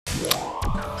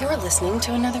You're listening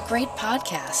to another great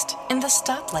podcast in the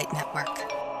Stoplight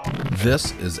Network.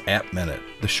 This is AppMinute,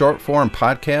 the short-form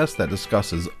podcast that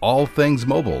discusses all things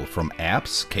mobile, from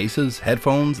apps, cases,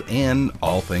 headphones, and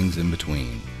all things in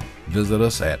between. Visit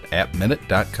us at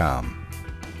appminute.com.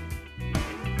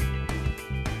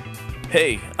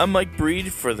 Hey, I'm Mike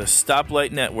Breed for the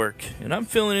Stoplight Network, and I'm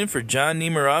filling in for John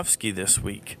Nemirovsky this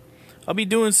week. I'll be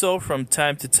doing so from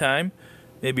time to time,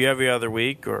 maybe every other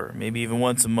week, or maybe even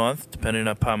once a month, depending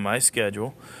upon my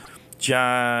schedule.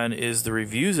 John is the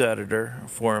reviews editor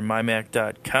for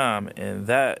mymac.com, and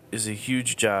that is a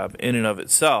huge job in and of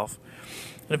itself.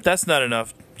 And if that's not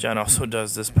enough, John also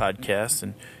does this podcast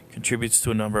and contributes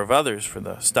to a number of others for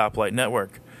the Stoplight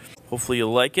Network. Hopefully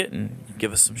you'll like it and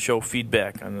give us some show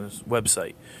feedback on this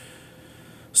website.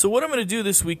 So what I'm going to do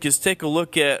this week is take a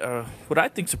look at what I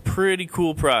think is a pretty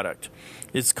cool product.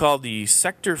 It's called the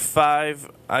Sector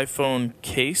 5 iPhone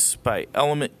case by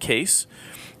Element Case.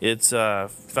 It's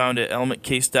found at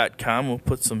elementcase.com. We'll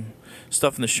put some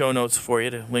stuff in the show notes for you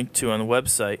to link to on the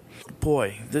website.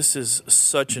 Boy, this is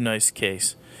such a nice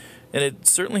case. And it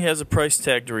certainly has a price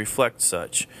tag to reflect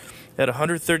such. At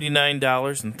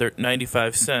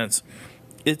 $139.95,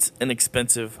 it's an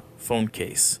expensive phone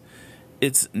case.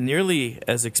 It's nearly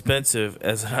as expensive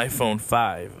as an iPhone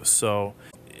 5, so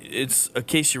it's a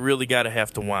case you really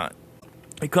have to want.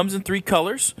 It comes in 3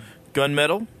 colors: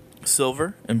 gunmetal,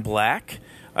 silver, and black.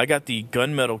 I got the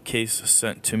gunmetal case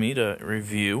sent to me to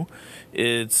review.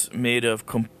 It's made of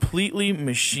completely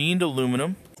machined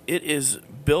aluminum. It is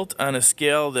built on a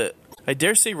scale that I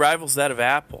dare say rivals that of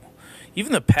Apple.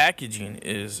 Even the packaging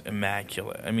is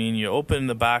immaculate. I mean, you open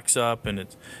the box up and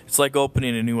it's like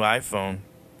opening a new iPhone.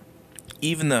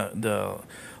 Even the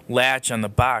latch on the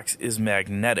box is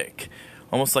magnetic,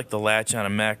 almost like the latch on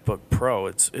a MacBook Pro.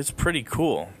 It's pretty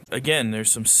cool. Again,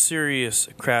 there's some serious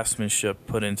craftsmanship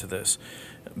put into this.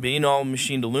 Being all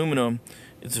machined aluminum,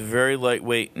 it's very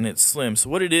lightweight and it's slim. So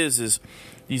what it is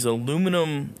these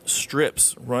aluminum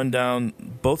strips run down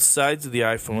both sides of the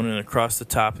iPhone and across the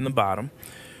top and the bottom.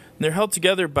 And they're held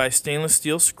together by stainless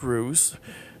steel screws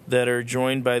that are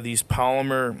joined by these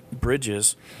polymer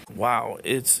bridges. Wow,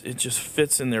 it just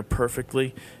fits in there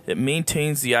perfectly. It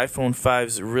maintains the iPhone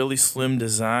 5's really slim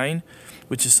design,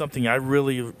 which is something I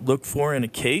really look for in a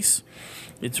case.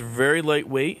 It's very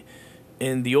lightweight,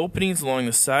 and the openings along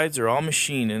the sides are all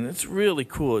machined, and it's really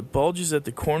cool. It bulges at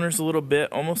the corners a little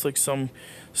bit, almost like some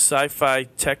sci-fi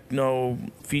techno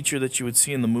feature that you would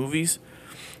see in the movies.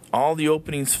 All the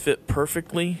openings fit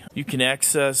perfectly. You can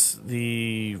access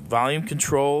the volume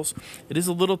controls. It is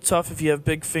a little tough if you have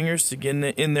big fingers to get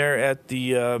in there at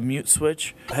the mute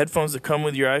switch. Headphones that come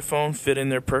with your iPhone fit in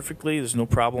there perfectly. There's no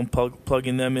problem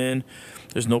plugging them in.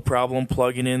 There's no problem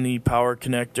plugging in the power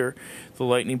connector, the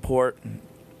lightning port.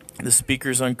 The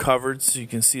speaker's uncovered, so you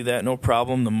can see that, no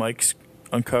problem. The mic's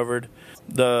uncovered.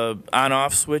 The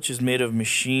on-off switch is made of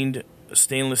machined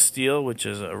stainless steel, which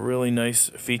is a really nice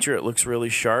feature. It looks really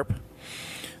sharp.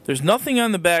 There's nothing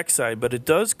on the backside, but it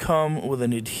does come with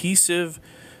an adhesive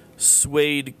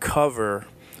suede cover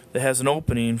that has an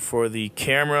opening for the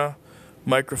camera,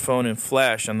 microphone, and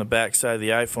flash on the backside of the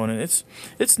iPhone, and it's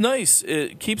nice.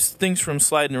 It keeps things from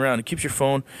sliding around. It keeps your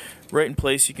phone right in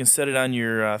place. You can set it on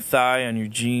your thigh, on your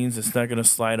jeans. It's not going to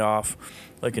slide off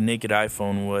like a naked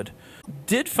iPhone would.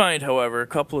 Did find, however, a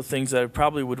couple of things that I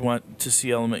probably would want to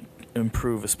see Element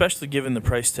improve, especially given the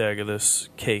price tag of this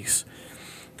case.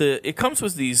 It comes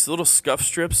with these little scuff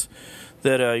strips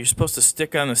that you're supposed to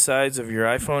stick on the sides of your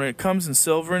iPhone, and it comes in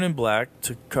silver and in black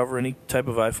to cover any type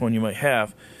of iPhone you might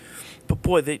have. But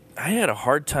boy, I had a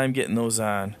hard time getting those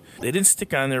on. They didn't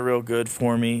stick on there real good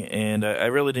for me, and I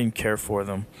really didn't care for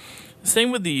them.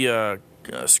 Same with the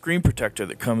screen protector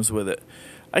that comes with it.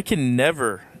 I can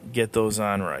never get those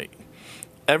on right.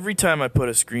 Every time I put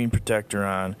a screen protector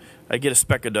on, I get a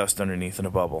speck of dust underneath in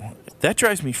a bubble. That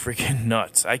drives me freaking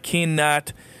nuts. I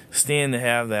cannot stand to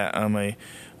have that on my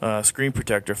screen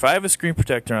protector. If I have a screen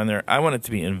protector on there, I want it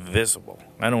to be invisible.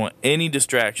 I don't want any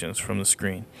distractions from the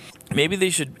screen. Maybe they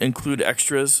should include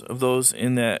extras of those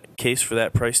in that case for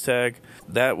that price tag.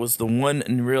 That was the one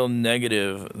real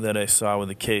negative that I saw with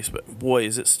the case, but boy,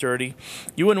 is it sturdy.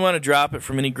 You wouldn't want to drop it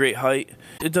from any great height.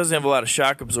 It doesn't have a lot of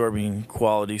shock absorbing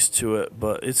qualities to it,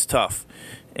 but it's tough.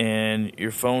 And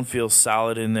your phone feels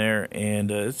solid in there,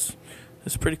 and it's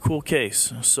a pretty cool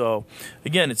case. So,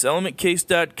 again, it's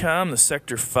elementcase.com, the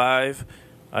Sector 5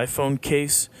 iPhone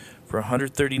case for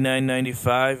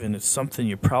 $139.95, and it's something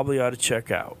you probably ought to check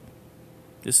out.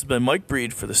 This has been Mike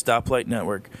Breed for the Stoplight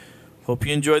Network. Hope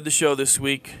you enjoyed the show this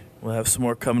week. We'll have some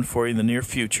more coming for you in the near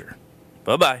future.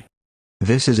 Bye-bye.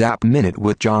 This is App Minute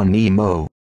with John Nemo.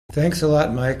 Thanks a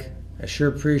lot, Mike. I sure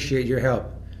appreciate your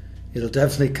help. It'll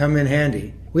definitely come in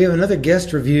handy. We have another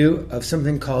guest review of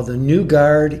something called the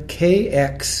Nuguard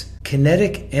KX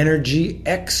Kinetic Energy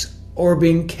X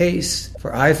Orbing Case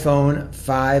for iPhone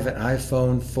 5 and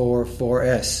iPhone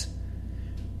 4S.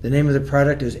 The name of the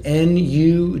product is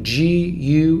Nuguard.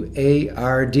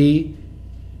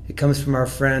 It comes from our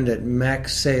friend at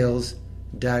MacSales.com.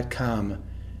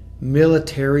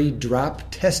 Military drop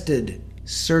tested,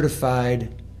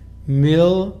 certified,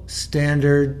 mil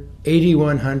standard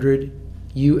 8100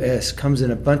 US. Comes in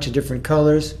a bunch of different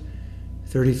colors.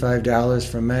 $35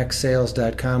 from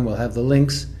MacSales.com. We'll have the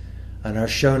links on our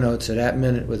show notes at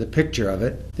AppMinute with a picture of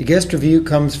it. The guest review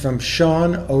comes from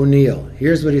Sean O'Neill.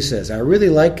 Here's what he says. I really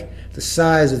like the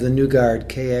size of the Nuguard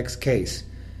KX case.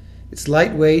 It's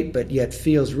lightweight but yet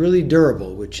feels really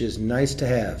durable, which is nice to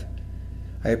have.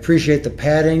 I appreciate the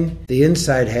padding the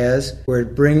inside has, where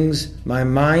it brings my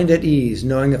mind at ease,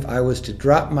 knowing if I was to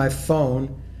drop my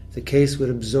phone, the case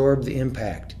would absorb the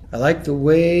impact. I like the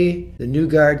way the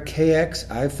Nuguard KX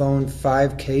iPhone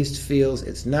 5 case feels.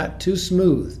 It's not too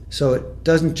smooth, so it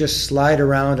doesn't just slide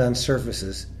around on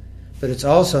surfaces, but it's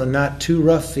also not too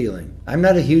rough feeling. I'm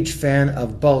not a huge fan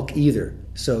of bulk either,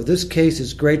 so this case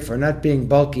is great for not being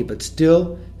bulky, but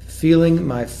still feeling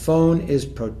my phone is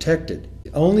protected.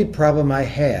 The only problem I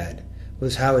had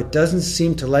was how it doesn't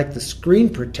seem to like the screen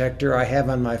protector I have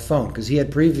on my phone, because he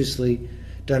had previously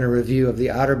done a review of the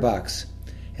OtterBox,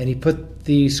 and he put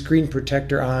the screen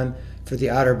protector on for the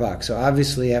OtterBox. So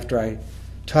obviously after I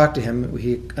talked to him,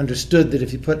 he understood that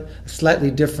if you put a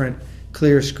slightly different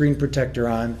clear screen protector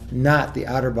on, not the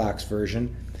OtterBox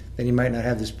version, then he might not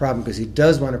have this problem, because he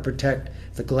does want to protect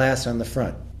the glass on the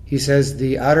front. He says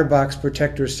the OtterBox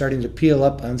protector is starting to peel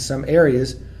up on some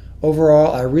areas.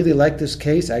 Overall, I really like this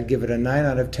case. I'd give it a 9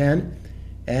 out of 10.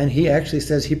 And he actually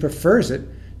says he prefers it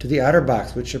to the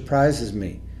OtterBox, which surprises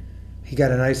me. He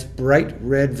got a nice bright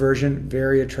red version,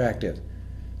 very attractive.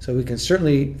 So we can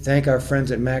certainly thank our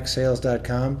friends at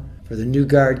MacSales.com for the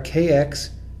Nuguard KX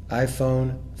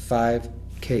iPhone 5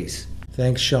 case.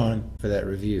 Thanks, Sean, for that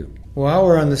review. While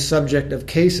we're on the subject of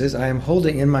cases, I am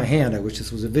holding in my hand, I wish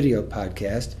this was a video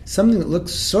podcast, something that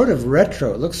looks sort of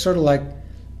retro. It looks sort of like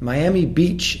Miami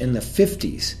Beach in the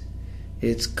 50s.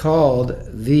 It's called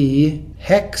the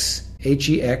HEX,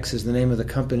 HEX is the name of the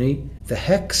company, the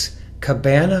HEX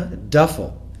Cabana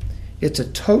Duffel. It's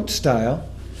a tote style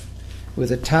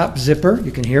with a top zipper,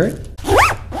 you can hear it,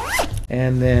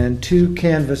 and then 2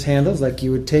 canvas handles like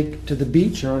you would take to the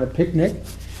beach or on a picnic.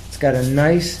 It's got a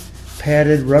nice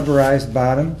padded rubberized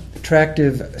bottom,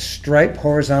 attractive stripe,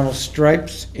 horizontal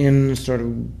stripes in sort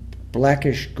of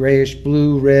blackish, grayish,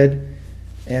 blue, red,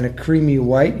 and a creamy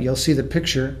white. You'll see the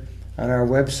picture on our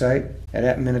website at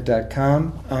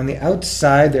appminute.com. On the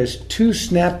outside, there's 2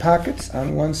 snap pockets.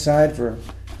 On one side for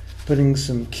putting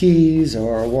some keys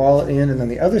or a wallet in, and on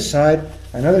the other side,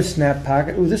 another snap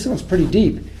pocket. Ooh, this one's pretty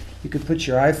deep. You could put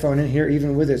your iPhone in here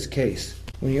even with its case.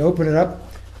 When you open it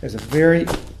up, there's a very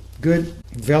good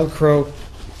Velcro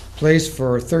place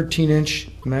for a 13-inch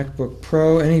MacBook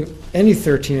Pro. Any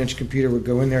 13-inch computer would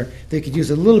go in there. They could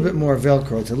use a little bit more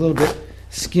Velcro. It's a little bit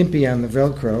skimpy on the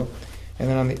Velcro. And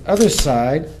then on the other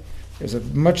side, there's a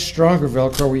much stronger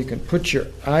Velcro where you can put your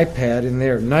iPad in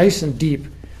there, nice and deep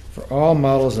for all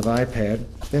models of iPad.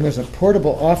 Then there's a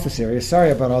portable office area.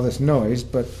 Sorry about all this noise,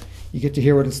 but you get to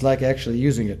hear what it's like actually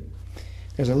using it.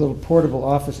 There's a little portable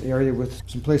office area with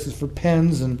some places for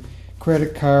pens and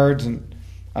credit cards and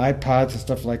iPods and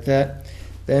stuff like that.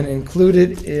 Then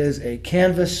included is a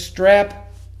canvas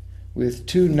strap with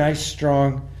 2 nice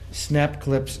strong snap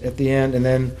clips at the end, and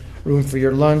then room for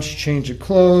your lunch, change of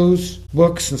clothes,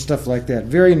 books, and stuff like that.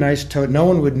 Very nice tote. No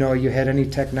one would know you had any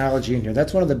technology in here.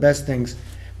 That's one of the best things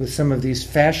with some of these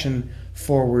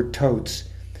fashion-forward totes,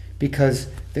 because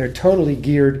they're totally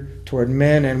geared toward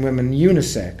men and women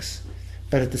unisex,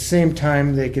 but at the same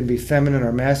time they can be feminine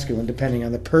or masculine depending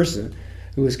on the person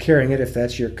who is carrying it, if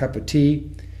that's your cup of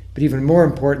tea. But even more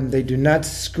important, they do not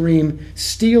scream,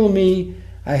 "Steal me,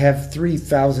 I have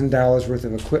 $3,000 worth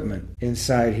of equipment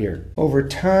inside here." Over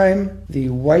time, the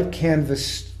white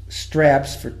canvas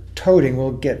straps for toting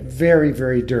will get very,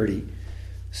 very dirty.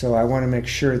 So I want to make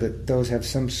sure that those have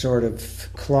some sort of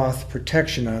cloth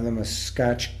protection on them, a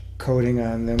Scotch coating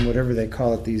on them, whatever they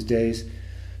call it these days.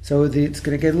 So it's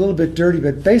going to get a little bit dirty,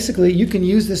 but basically you can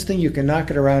use this thing, you can knock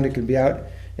it around, it can be out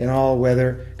in all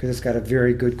weather because it's got a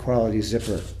very good quality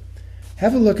zipper.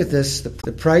 Have a look at this.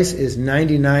 The price is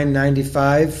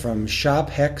 $99.95 from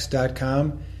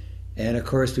shophex.com. And of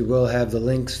course, we will have the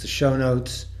links, the show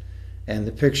notes, and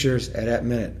the pictures at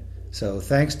AppMinute. So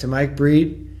thanks to Mike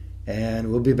Breed, and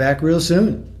we'll be back real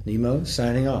soon. Nemo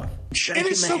signing off. Shaking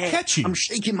And it's my so head. catchy. I'm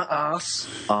shaking my ass.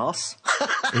 Ass?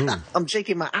 I'm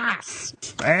shaking my ass.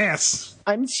 Ass.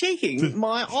 I'm shaking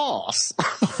my ass.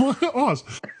 Ass.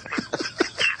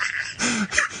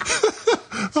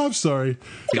 I'm sorry.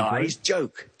 Guys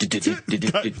joke. Guys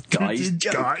joke.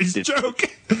 Guys joke.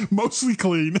 Mostly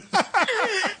clean.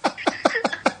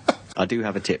 I do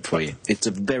have a tip for you. It's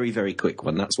a very, very quick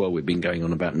one. That's why we've been going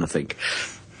on about nothing.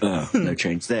 No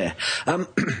change there.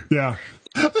 Yeah.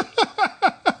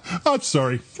 I'm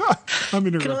sorry. I'm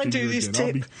interrupting Can I do you this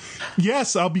again. tip?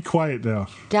 Yes, I'll be quiet now.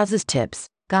 Daz's tips,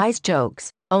 guys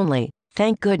jokes, only,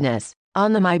 thank goodness,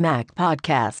 on the My Mac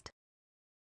podcast.